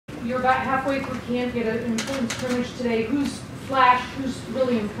you're about halfway through camp, you had an important scrimmage today. Who's flashed, who's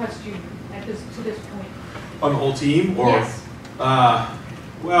really impressed you to this point? On the whole team? Or, yes.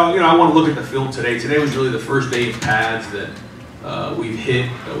 Well, I want to look at the film today. Today was really the first day in pads that we've hit,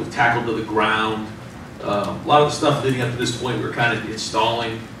 we've tackled to the ground. A lot of the stuff leading up to this point we were kind of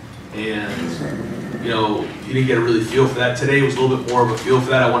installing, and you didn't get a really feel for that. Today was a little bit more of a feel for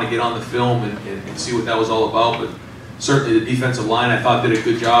that. I want to get on the film and see what that was all about. But certainly the defensive line, I thought, did a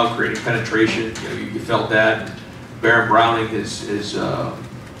good job creating penetration. You felt that. And Baron Browning has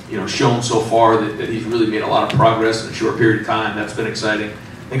shown so far that he's really made a lot of progress in a short period of time. That's been exciting.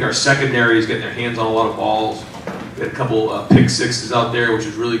 I think our secondary is getting their hands on a lot of balls. We had a couple pick sixes out there, which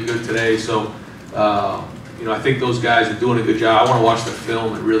was really good today. So, I think those guys are doing a good job. I want to watch the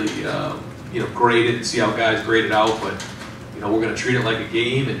film and really, grade it and see how guys grade it out. But, we're going to treat it like a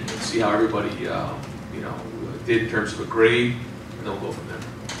game and see how everybody, did in terms of a grade, and then we'll go from there.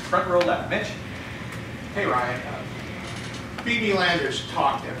 Front row left, Mitch. Hey, Ryan. B.B. Landers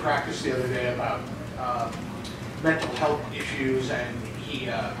talked at practice the other day about mental health issues, and he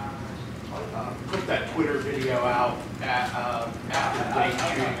put that Twitter video out after the Dayton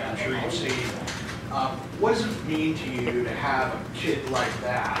shooting. I'm sure you've seen. What does it mean to you to have a kid like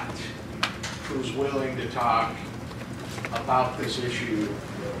that who's willing to talk about this issue,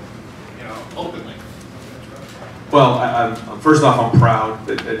 openly? Well, first off, I'm proud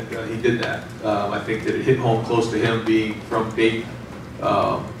that he did that. I think that it hit home close to him being from Dayton.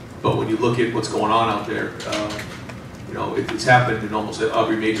 But when you look at what's going on out there, it's happened in almost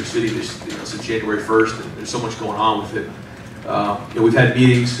every major city since January 1st, and there's so much going on with it. We've had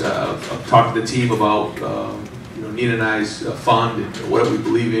meetings. I've talked to the team about Nina and I's fund and what we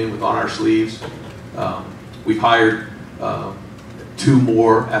believe in with on our sleeves. We've hired 2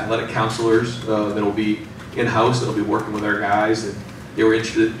 more athletic counselors that will be in-house, that'll be working with our guys, and they were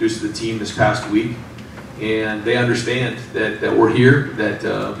introduced to the team this past week, and they understand that we're here, that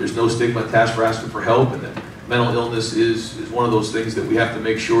there's no stigma attached for asking for help, and that mental illness is one of those things that we have to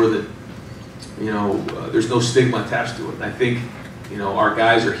make sure that there's no stigma attached to it. And I think our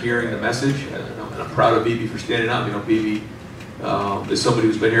guys are hearing the message, and I'm proud of BB for standing up. BB is somebody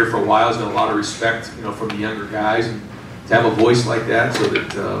who's been here for a while, has got a lot of respect from the younger guys, and to have a voice like that so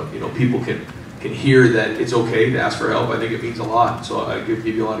that people can hear that it's okay to ask for help, I think it means a lot. So I give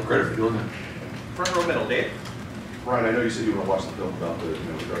you a lot of credit for doing that. Front row middle, Dave. Ryan, I know you said you want to watch the film about the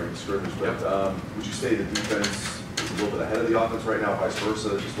regarding the scrimmage, but would you say the defense is a little bit ahead of the offense right now, vice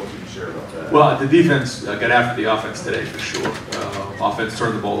versa? Just what you can share about that. Well, the defense got after the offense today for sure. Offense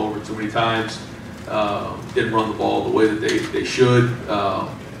turned the ball over too many times. Didn't run the ball the way that they should.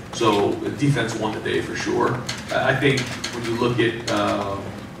 So the defense won today for sure. I think when you look at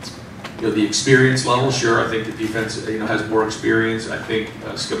the experience level, sure, I think the defense has more experience. I think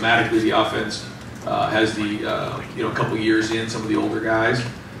schematically the offense has a couple years in, some of the older guys.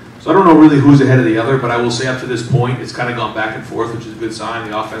 So I don't know really who's ahead of the other, but I will say up to this point it's kind of gone back and forth, which is a good sign.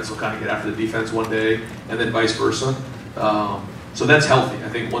 The offense will kind of get after the defense one day, and then vice versa. So that's healthy. I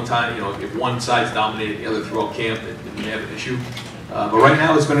think one time, if one side's dominating the other throughout camp, then you may have an issue. But right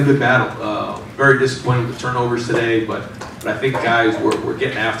now it's been a good battle. Very disappointed with the turnovers today, but I think guys were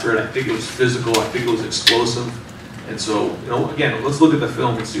getting after it. I think it was physical. I think it was explosive. And so, again, let's look at the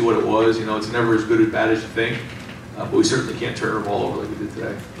film and see what it was. It's never as good or bad as you think, but we certainly can't turn the ball over like we did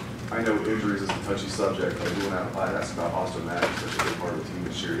today. I know injuries is a touchy subject, but I do want to ask about Austin Maddox, such a big part of the team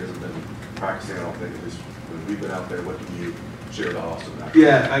this year. He hasn't been practicing, I don't think, at least when we've been out there. What can you share about Austin Maddox?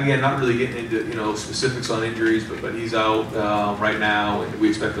 Yeah, again, not really getting into specifics on injuries, but he's out right now, and we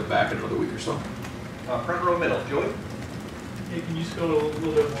expect him back in another week or so. Front row middle, Joey. Hey, can you just go a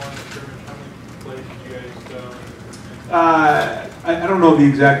little bit more on the scrimmage? How many plays did you guys go? I don't know the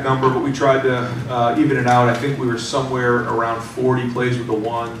exact number, but we tried to even it out. I think we were somewhere around 40 plays with the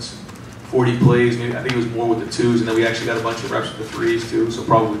ones, 40 plays, maybe I think it was more with the twos, and then we actually got a bunch of reps with the threes too, so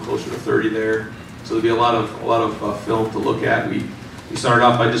probably closer to 30 there. So there'll be a lot of film to look at. We started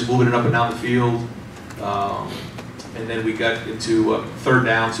off by just moving it up and down the field, and then we got into third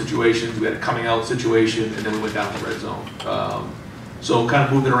down situations. We had a coming out situation, and then we went down to the red zone. So kind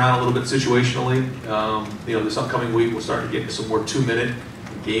of moved it around a little bit situationally. This upcoming week we'll start to get into some more 2-minute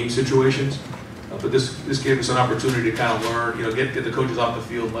game situations. But this gave us an opportunity to kind of learn, get the coaches off the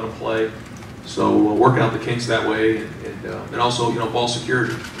field, let them play. So working out the kinks that way, and also ball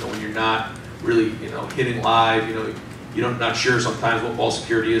security. When you're not really hitting live, you're not sure sometimes what ball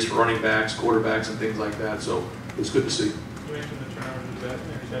security is for running backs, quarterbacks, and things like that. So it was good to see. You mentioned the turnovers.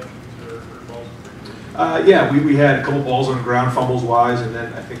 Is that interceptions or balls? Yeah, we had a couple balls on the ground, fumbles wise, and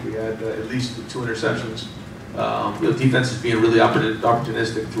then I think we had at least 2 interceptions. Defense is being really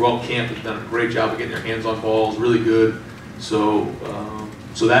opportunistic throughout camp. They've done a great job of getting their hands on balls, really good. So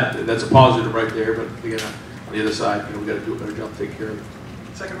that's a positive right there. But again, on the other side, we got to do a better job taking care of it.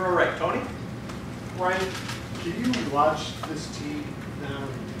 Second row right, Tony. Ryan, can you watch this team now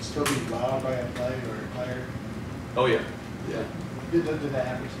and still be wowed by a play or a player? Oh yeah. Did that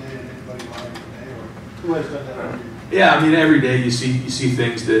happen today? Did anybody wow you today, or who has done that over you? Yeah, I mean, every day you see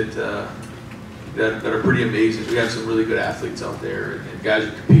things that are pretty amazing. We have some really good athletes out there, and guys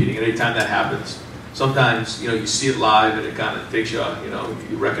are competing. And anytime that happens, sometimes you see it live, and it kind of takes you,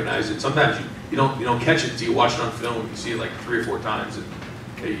 you recognize it. Sometimes you don't catch it until you watch it on film. You see it like 3 or 4 times, and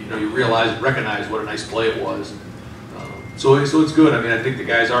you recognize what a nice play it was. So it's good. I mean, I think the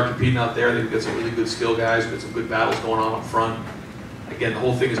guys are competing out there. They've got some really good skill guys. We've got some good battles going on up front. Again, the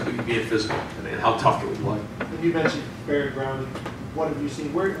whole thing is being physical and how tough can we play. And you mentioned Barrett Brown. What have you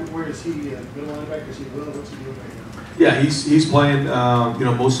seen? Where is he? Middle linebacker? Is he middle? What's he doing right now? Yeah, he's playing.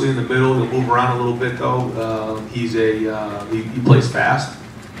 Mostly in the middle. He'll move around a little bit though. He plays fast.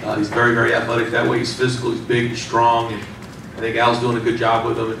 He's very, very athletic that way. He's physical. He's big. He's strong. And I think Al's doing a good job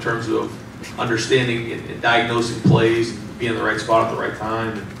with him in terms of understanding and diagnosing plays, and being in the right spot at the right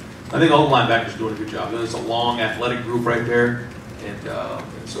time. And I think all the linebackers are doing a good job. It's a long, athletic group right there, and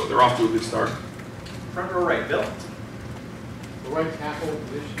so they're off to a good start. Front row right, Bill. The right tackle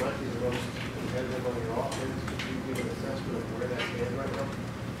position might be the most competitive on your offense. Could you give an assessment of where that stands right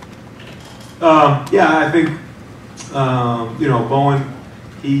now? Yeah, I think Bowen.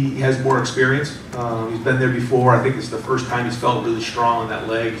 He has more experience. He's been there before. I think it's the first time he's felt really strong on that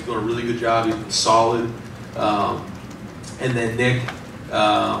leg. He's doing a really good job. He's been solid. And then Nick,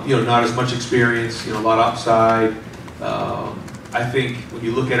 not as much experience. A lot of upside. I think when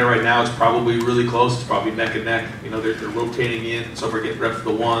you look at it right now, it's probably really close. It's probably neck and neck. They're rotating in. Some are getting reps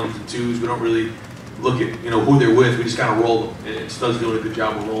for the 1s and 2s. We don't really look at who they're with. We just kind of roll them. And Stud's doing a good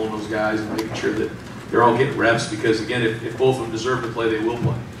job of rolling those guys and making sure that they're all getting reps, because again, if both of them deserve to play, they will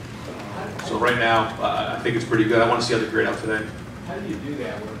play. So right now, I think it's pretty good. I want to see how they grade out today. How do you do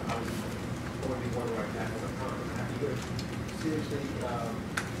that when I'm going to be one right tackle? Have you seriously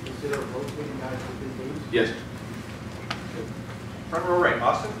consider rotating guys within games? Yes. Front row right,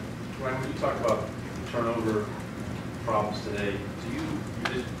 Austin. Ryan, when you talk about turnover problems today, your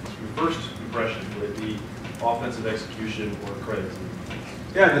first impression, would it be offensive execution or credit?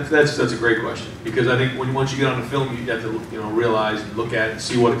 Yeah, that's a great question, because I think once you get on the film, you have to realize and look at it and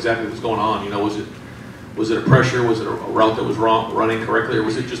see what exactly was going on. Was it a pressure? Was it a route that was running correctly, or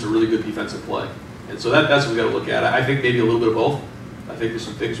was it just a really good defensive play? And so that's what we got to look at. I think maybe a little bit of both. I think there's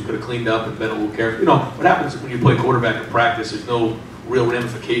some things we could have cleaned up and been a little careful. What happens when you play quarterback in practice? There's no real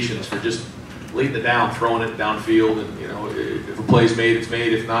ramifications for just leading it down, throwing it downfield, and if a play's made, it's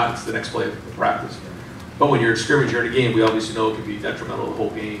made. If not, it's the next play of practice. But when you're in scrimmage, you're in a game, we obviously know it can be detrimental to the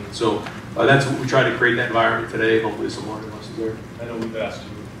whole game. So that's what we try to create that environment today. Hopefully some learning lessons there. I know we've asked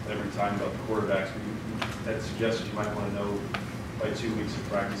you every time about the quarterbacks, but you had suggested you might want to know by 2 weeks of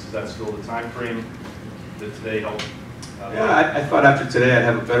practice. Is that still the time frame that today helped? Yeah, I thought after today I'd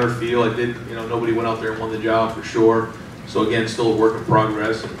have a better feel. I did, nobody went out there and won the job for sure. So again, still a work in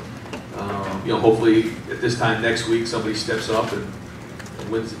progress. And, hopefully at this time next week somebody steps up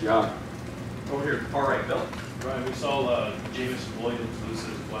and wins the job. Over here, far right, Bill. Ryan, we saw Jameson Williams lose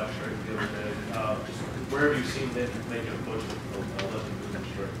his flash strike the other day. Where have you seen him make a push with the left and moving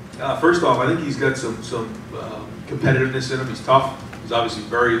strike? First off, I think he's got some competitiveness in him. He's tough. He's obviously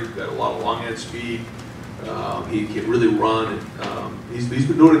got a lot of long head speed. He can really run. And, he's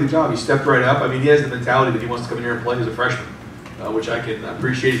been doing a good job. He stepped right up. I mean, he has the mentality that he wants to come in here and play as a freshman, which I can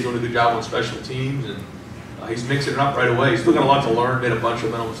appreciate. He's doing a good job on special teams, and he's mixing it up right away. He's still got a lot to learn. Made a bunch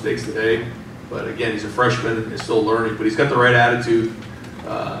of mental mistakes today. But again, he's a freshman and is still learning, but he's got the right attitude.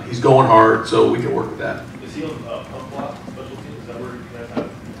 He's going hard, so we can work with that. Is he on pump block special teams? Is that where you guys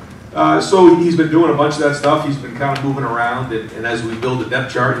have? So he's been doing a bunch of that stuff. He's been kind of moving around, and as we build the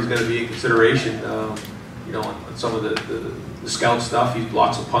depth chart, he's going to be in consideration. On some of the scout stuff, he's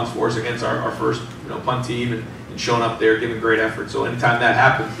blocked some punts for us against our first punt team and showing up there, giving great effort. So anytime that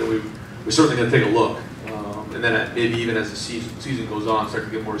happens, then we're certainly going to take a look. And then maybe even as the season goes on, start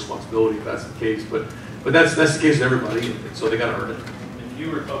to get more responsibility if that's the case. But that's the case with everybody, and so they got to earn it. And you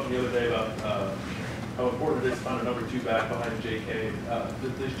were talking the other day about how important it is to find a number 2 back behind J.K.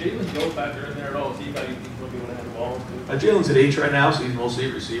 Does Jalen go factor in there at all? Is he about you think maybe want to have the ball? Jalen's at H right now, so he's mostly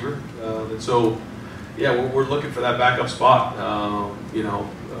a receiver. And so, yeah, we're looking for that backup spot.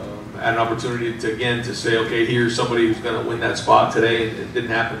 Had an opportunity to say, okay, here's somebody who's going to win that spot today, and it didn't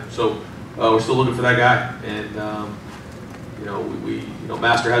happen. So. We're still looking for that guy, and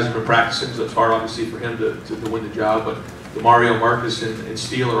Master hasn't been practicing, so it's hard obviously for him to win the job. But Demario, Marcus, and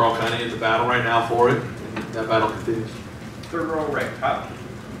Steele are all kind of in the battle right now for it, and that battle continues. Third row right, Kyle.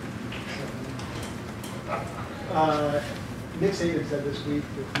 Nick Saban said this week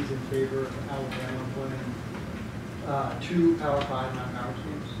that he's in favor of Alabama playing 2 Power 5 non-conference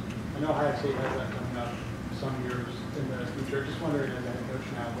games. I know Ohio State has that coming up some years in the future. Just wondering, as a head coach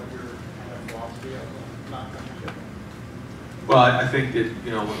now, what your kind of philosophy of non-conference. Well, I think that,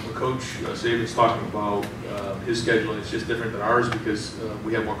 when Coach Saban's talking about his scheduling, it's just different than ours because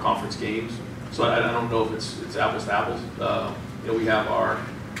we have more conference games. So I don't know if it's apples to apples. We have our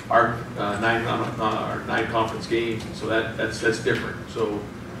 9 conference games, so that's different. So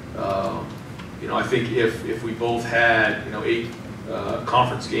I think if we both had 8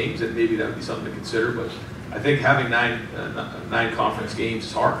 conference games, then maybe that would be something to consider. But I think having 9 conference games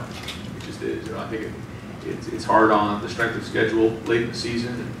is hard. It just is. I think it's hard on the strength of schedule late in the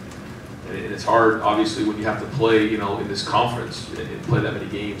season, and it's hard obviously when you have to play in this conference and play that many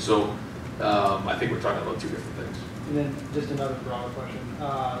games. So I think we're talking about 2 different things. And then just another broader question.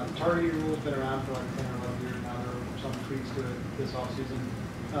 The targeting rule's been around for like 10 or 11 years now. There are some tweaks to it this offseason.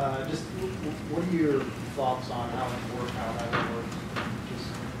 Just what are your thoughts on how it works, how that works? Just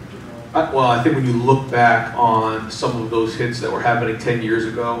general. Well, I think when you look back on some of those hits that were happening 10 years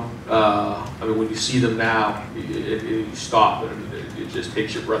ago, when you see them now, you stop and it just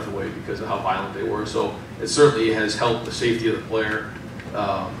takes your breath away because of how violent they were. So it certainly has helped the safety of the player.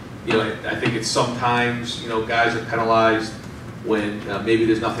 I think it's sometimes, guys are penalized when maybe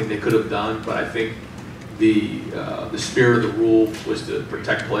there's nothing they could have done, but I think the spirit of the rule was to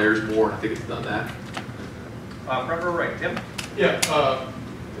protect players more, and I think it's done that. Front row right, Tim. Yeah,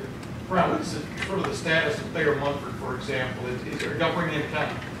 Brian, what's sort of the status of Thayer Munford, for example? Are y'all bringing him kind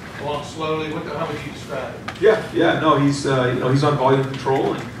of along slowly? How would you describe it? Yeah, no, he's he's on volume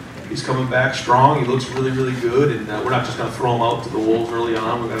control, and he's coming back strong. He looks really, really good, and we're not just going to throw him out to the wolves early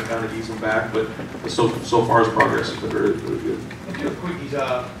on. We're going to kind of ease him back, but so far his progress has been really, really good. And two quickies.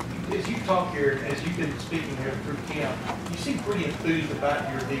 As you talk here, as you've been speaking here through camp, you seem pretty enthused about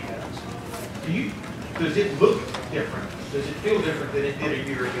your defense. Does it look different? Does it feel different than it did a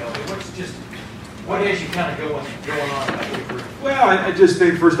year ago? What has you kind of going on in that group? Well, I just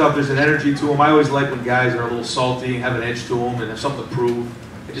think first off, there's an energy to them. I always like when guys are a little salty, have an edge to them, and have something to prove.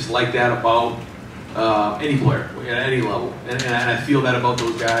 I just like that about any player at any level, and I feel that about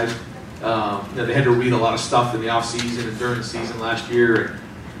those guys. They had to read a lot of stuff in the off season and during the season last year,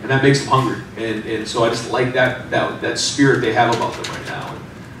 and that makes them hungry. And so I just like that spirit they have about them right now,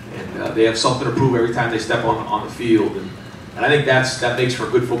 and they have something to prove every time they step on the field, and I think that makes for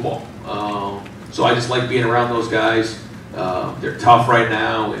good football. So I just like being around those guys. They're tough right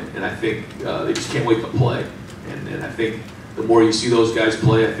now, and I think they just can't wait to play. And I think the more you see those guys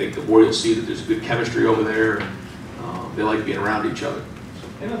play, I think the more you'll see that there's good chemistry over there, and they like being around each other.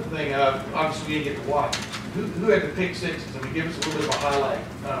 Another thing, obviously you didn't get to watch. Who had the pick sixes? Give us a little bit of a highlight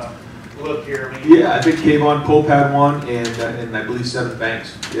look here. Yeah, I think Kayvon Pope had one, and I believe Seven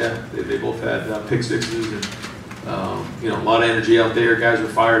Banks. Yeah, they both had pick sixes, and a lot of energy out there. Guys are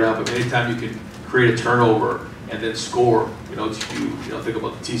fired up. Anytime you can create a turnover and then score, it's huge. Think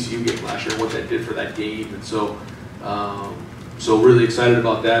about the TCU game last year and what that did for that game, and so really excited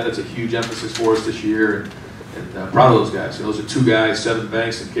about that. That's a huge emphasis for us this year, and proud of those guys. Those are 2 guys, Seven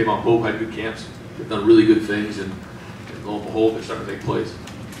Banks and Kayvon Pope, had good camps. They've done really good things, and lo and behold, they're starting to make plays.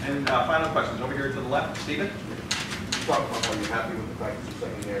 And final questions over here to the left, Stephen. Talk about how you're happy with the fact that you're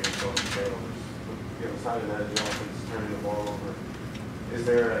secondary and so turnovers. The other side of that is the offense turning the ball over. Is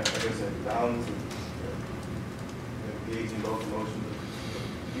there, a balance of engaging both emotions?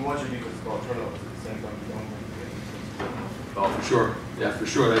 You want your defense to call turnovers at the same time you don't want to get. Oh, for sure. Yeah, for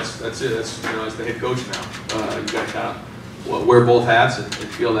sure. That's it. That's as the head coach now, you got to kind of wear both hats and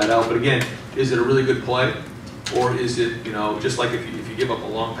feel that out. But again, is it a really good play, or is it just like if you give up a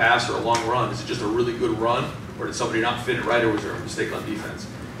long pass or a long run, is it just a really good run, or did somebody not fit it right, or was there a mistake on defense?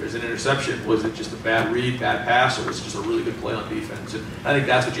 There's an interception. Was it just a bad read, bad pass, or was it just a really good play on defense? And I think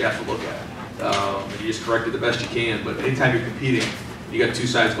that's what you have to look at. And you just correct it the best you can. But anytime you're competing, you got 2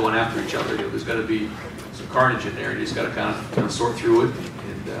 sides going after each other. There's going to be some carnage in there, and you just got to kind of sort through it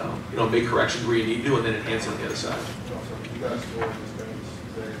and make corrections where you need to, and then enhance on the other side.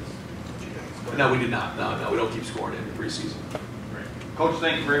 No, we did not. No, we don't keep scoring in the preseason. Coach,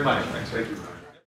 thank you very much. Thank you.